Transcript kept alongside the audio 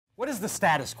What is the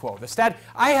status quo?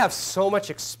 I have so much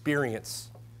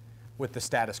experience with the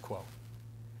status quo.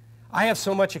 I have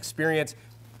so much experience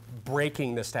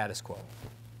breaking the status quo.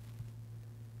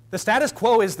 The status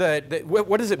quo is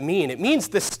what does it mean? It means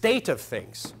the state of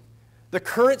things, the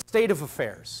current state of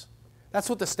affairs. That's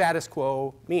what the status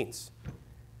quo means.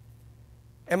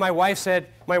 And my wife said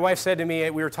to me,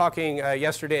 we were talking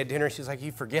yesterday at dinner, she's like,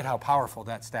 you forget how powerful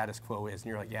that status quo is. And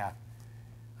you're like, yeah,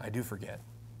 I do forget.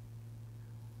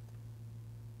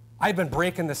 I've been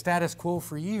breaking the status quo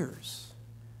for years,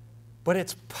 but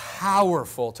it's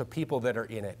powerful to people that are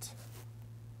in it.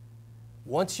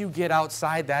 Once you get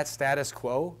outside that status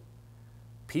quo,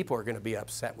 people are going to be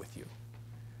upset with you.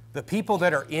 The people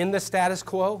that are in the status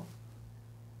quo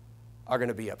are going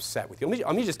to be upset with you.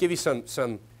 Let me just give you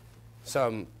some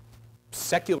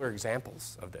secular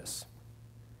examples of this.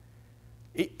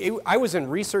 I was in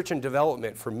research and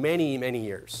development for many, many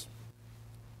years.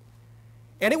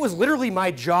 And it was literally my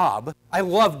job. I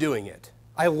love doing it.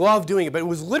 I love doing it, but it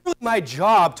was literally my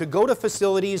job to go to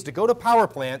facilities, to go to power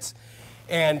plants,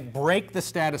 and break the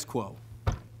status quo.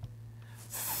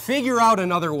 Figure out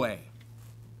another way.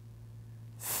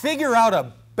 Figure out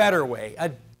a better way,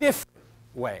 a different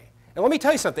way. And let me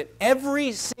tell you something.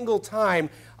 Every single time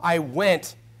I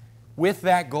went with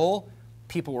that goal,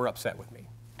 people were upset with me.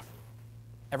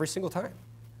 Every single time.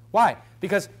 Why?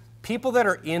 Because people that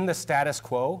are in the status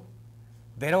quo,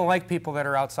 they don't like people that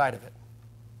are outside of it.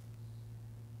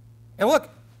 And look,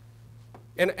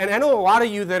 and I know a lot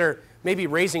of you that are maybe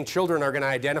raising children are going to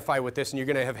identify with this, and you're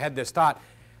going to have had this thought.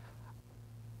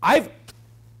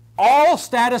 All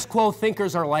status quo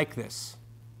thinkers are like this,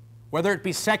 whether it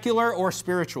be secular or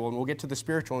spiritual, and we'll get to the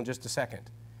spiritual in just a second.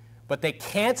 But they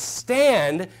can't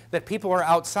stand that people are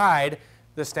outside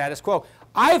the status quo.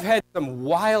 I've had some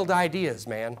wild ideas,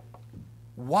 man.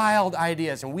 Wild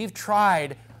ideas. And we've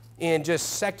tried in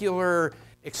just secular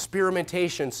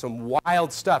experimentation some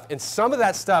wild stuff. And some of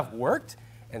that stuff worked,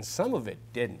 and some of it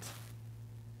didn't.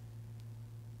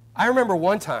 I remember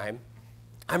one time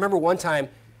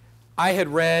I had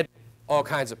read all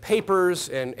kinds of papers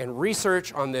and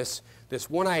research on this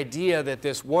one idea that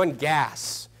this one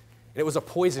gas, and it was a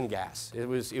poison gas. It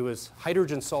was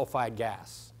hydrogen sulfide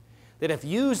gas, that if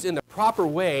used in the proper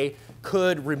way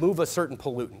could remove a certain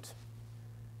pollutant.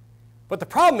 But the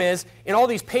problem is, in all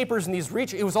these papers and these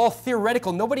research, it was all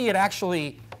theoretical. Nobody had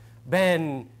actually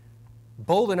been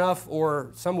bold enough,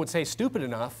 or some would say stupid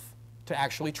enough, to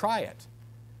actually try it.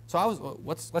 So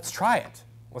let's try it.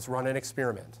 Let's run an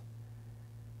experiment.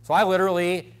 So I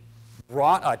literally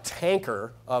brought a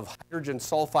tanker of hydrogen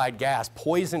sulfide gas,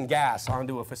 poison gas,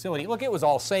 onto a facility. Look, it was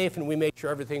all safe, and we made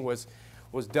sure everything was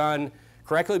done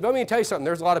correctly. But let me tell you something.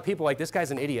 There's a lot of people like, this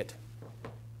guy's an idiot.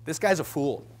 This guy's a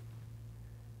fool.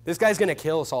 This guy's going to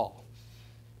kill us all.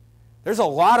 There's a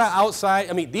lot of outside,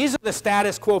 these are the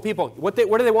status quo people. What do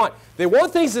they want? They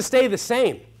want things to stay the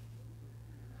same.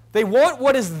 They want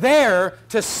what is there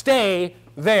to stay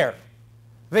there.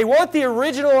 They want the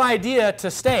original idea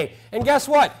to stay. And guess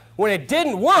what? When it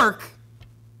didn't work,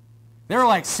 they were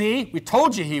like, see, we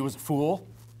told you he was a fool.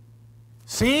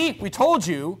 See, we told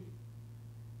you.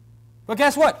 But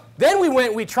guess what? Then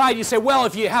we tried. You say, well,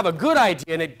 if you have a good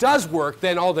idea and it does work,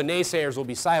 then all the naysayers will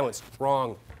be silenced.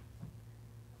 Wrong.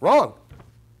 Wrong.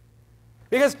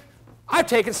 Because I've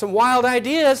taken some wild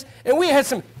ideas, and we had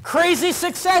some crazy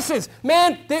successes.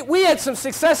 Man, we had some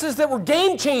successes that were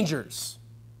game changers.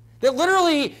 That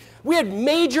literally, we had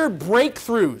major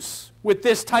breakthroughs with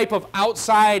this type of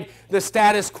outside the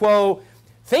status quo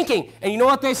thinking. And you know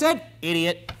what they said?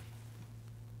 Idiot.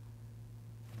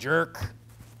 Jerk.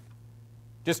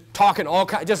 Just talking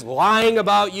just lying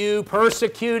about you,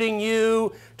 persecuting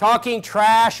you, talking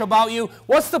trash about you.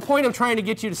 What's the point I'm trying to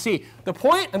get you to see? The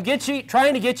point I'm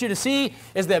trying to get you to see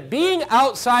is that being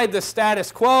outside the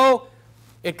status quo,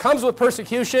 it comes with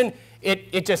persecution.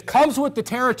 It just comes with the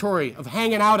territory of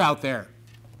hanging out there,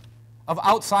 of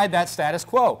outside that status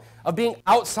quo, of being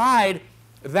outside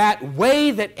that way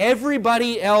that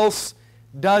everybody else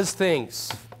does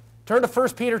things. Turn to 1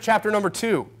 Peter chapter number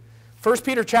 2. 1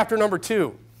 Peter chapter number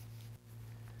 2.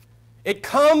 It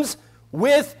comes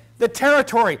with the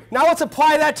territory. Now let's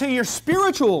apply that to your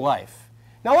spiritual life.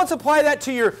 Now let's apply that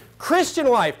to your Christian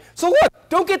life. So look,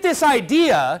 don't get this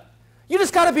idea. You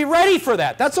just got to be ready for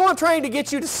that. That's all I'm trying to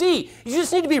get you to see. You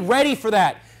just need to be ready for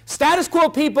that. Status quo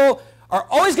people are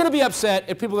always going to be upset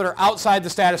at people that are outside the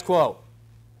status quo.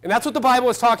 And that's what the Bible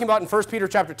is talking about in 1 Peter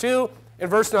chapter 2 and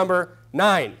verse number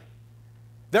 9.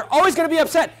 They're always going to be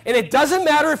upset. And it doesn't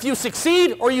matter if you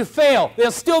succeed or you fail.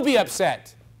 They'll still be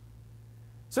upset.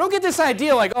 So don't get this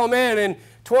idea like, oh man, in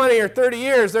 20 or 30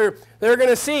 years they're going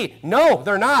to see. No,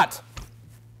 they're not.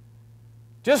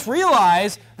 Just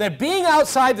realize that being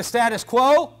outside the status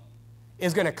quo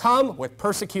is going to come with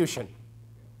persecution.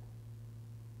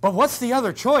 But what's the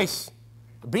other choice?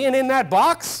 Being in that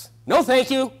box? No, thank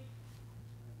you.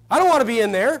 I don't want to be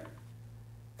in there.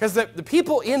 Because the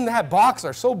people in that box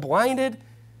are so blinded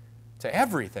to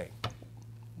everything.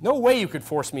 No way you could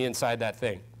force me inside that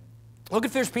thing. Look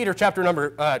at 1 Peter chapter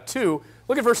number 2.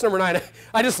 Look at verse number 9.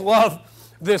 I just love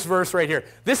this verse right here.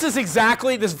 This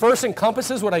verse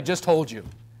encompasses what I just told you.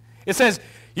 It says,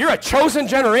 you're a chosen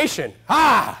generation.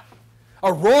 A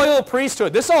royal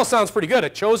priesthood. This all sounds pretty good, a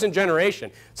chosen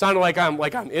generation. Sounded like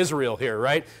I'm Israel here,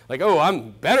 right? Like, oh,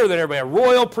 I'm better than everybody. A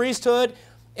royal priesthood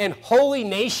and holy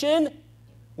nation.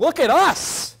 Look at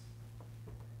us.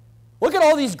 Look at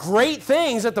all these great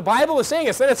things that the Bible is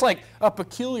saying. Then it's like a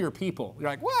peculiar people. You're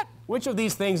like, what? Which of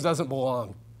these things doesn't belong?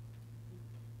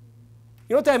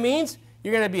 You know what that means?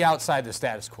 You're going to be outside the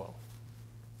status quo.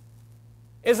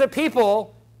 Is that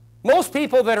most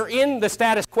people that are in the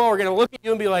status quo are going to look at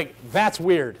you and be like, that's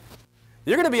weird.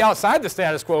 You're going to be outside the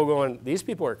status quo going, these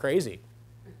people are crazy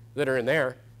that are in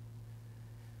there.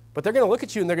 But they're going to look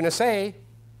at you and they're going to say,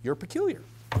 you're peculiar.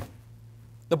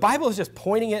 The Bible is just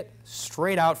pointing it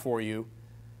straight out for you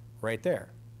right there.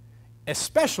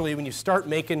 Especially when you start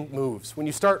making moves, when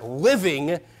you start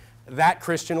living that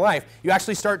Christian life. You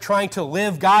actually start trying to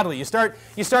live godly. You start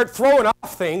throwing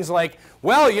off things like,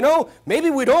 well, maybe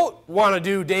we don't want to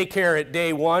do daycare at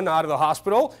day one out of the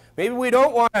hospital. Maybe we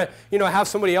don't want to, have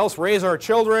somebody else raise our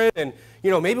children. And,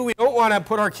 maybe we don't want to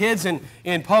put our kids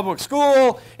in public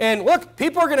school. And look,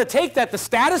 people are going to take that, the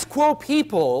status quo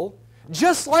people,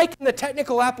 just like in the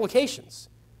technical applications.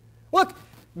 Look,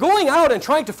 going out and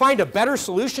trying to find a better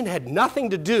solution had nothing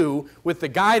to do with the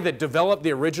guy that developed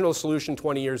the original solution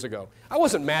 20 years ago. I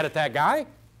wasn't mad at that guy.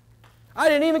 I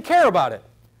didn't even care about it.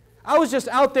 I was just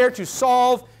out there to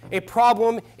solve a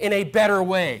problem in a better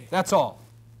way. That's all.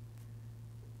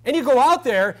 And you go out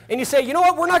there and you say, you know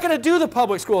what, we're not going to do the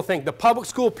public school thing. The public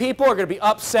school people are going to be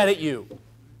upset at you.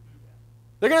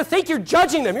 They're going to think you're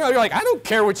judging them. You're like, I don't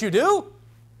care what you do.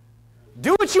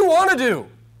 Do what you want to do.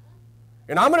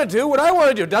 And I'm going to do what I want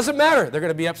to do. It doesn't matter. They're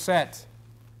going to be upset.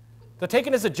 They're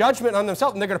taking it as a judgment on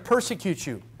themselves, and they're going to persecute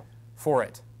you for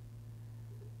it.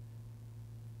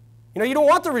 You don't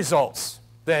want the results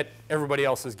that everybody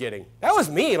else is getting. That was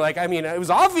me. It was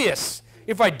obvious.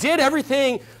 If I did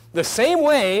everything the same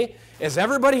way as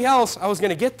everybody else, I was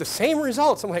going to get the same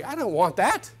results. I'm like, I don't want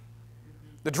that.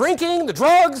 The drinking, the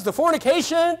drugs, the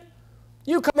fornication.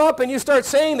 You come up and you start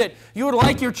saying that you would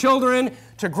like your children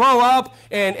to grow up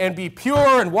and be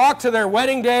pure and walk to their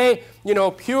wedding day,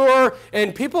 pure,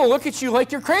 and people look at you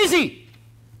like you're crazy.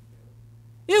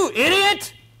 You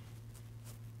idiot!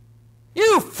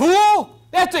 You fool!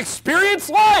 That's experienced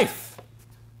life!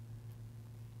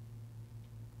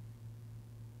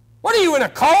 What are you, in a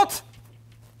cult?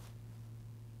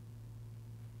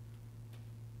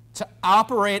 To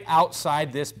operate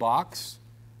outside this box,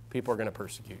 people are going to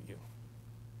persecute you.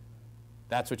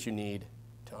 That's what you need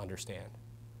to understand.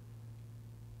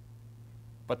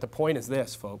 But the point is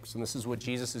this, folks, and this is what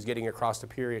Jesus is getting across to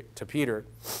Peter.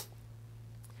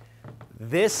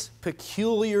 This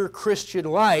peculiar Christian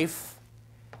life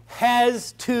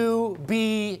has to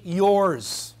be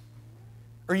yours,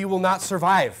 or you will not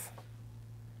survive.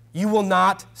 You will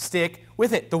not stick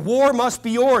with it. The war must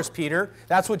be yours, Peter.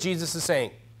 That's what Jesus is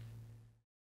saying.